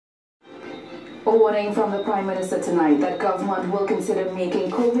A warning from the Prime Minister tonight that government will consider making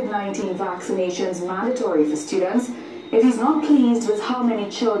COVID-19 vaccinations mandatory for students if he's not pleased with how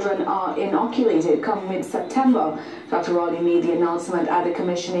many children are inoculated come mid-September. Dr. Rowley made the announcement at the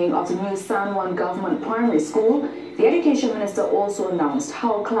commissioning of the new San Juan Government Primary School. The Education Minister also announced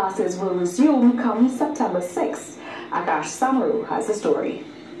how classes will resume come September 6th. Akash Samaru has the story.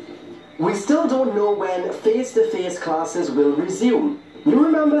 We still don't know when face-to-face classes will resume. You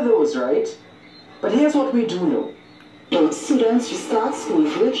remember those, right? But here's what we do know. Students will start school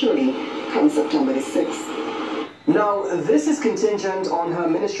virtually come September 6th. Now, this is contingent on her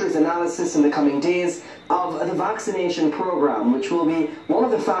ministry's analysis in the coming days of the vaccination program, which will be one of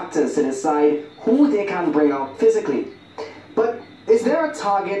the factors to decide who they can bring out physically. But is there a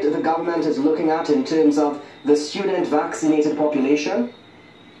target the government is looking at in terms of the student vaccinated population?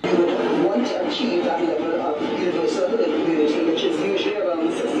 We would want to achieve that level of universal immunity, which is usually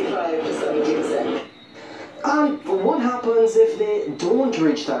around 65 to 70%. And what happens if they don't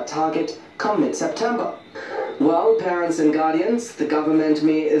reach that target come mid-September? Well, parents and guardians, the government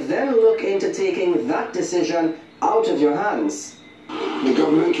may then look into taking that decision out of your hands. The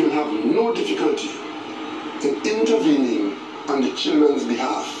government will have no difficulty in intervening on the children's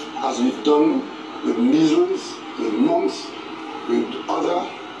behalf, as we've done with measles, with mumps, with other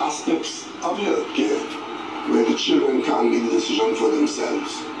aspects of healthcare, where the children can't make the decision for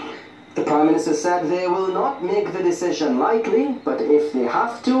themselves. The Prime Minister said they will not make the decision lightly, but if they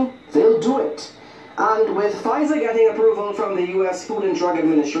have to, they'll do it. And with Pfizer getting approval from the U.S. Food and Drug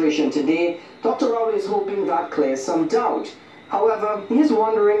Administration today, Dr. Rowley is hoping that clears some doubt. However, he's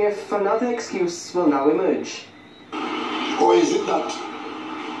wondering if another excuse will now emerge. Or is it that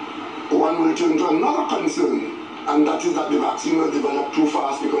one will turn to another concern, and that is that the vaccine was developed too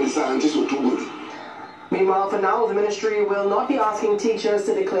fast because the scientists were too good? Meanwhile, for now, the ministry will not be asking teachers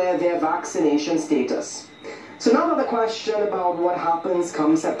to declare their vaccination status. So now that the question about what happens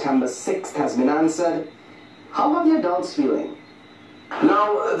come September 6th has been answered, how are the adults feeling?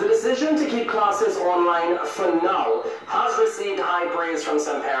 Now, the decision to keep classes online for now has received high praise from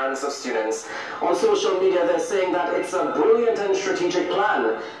some parents of students. On social media, they're saying that it's a brilliant and strategic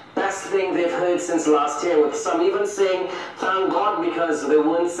plan. Best thing they've heard since last year, with some even saying, thank God, because they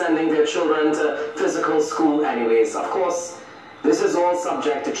weren't sending their children to physical school anyways. Of course, this is all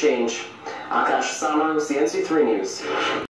subject to change. Akash Samaru, CNC3 News.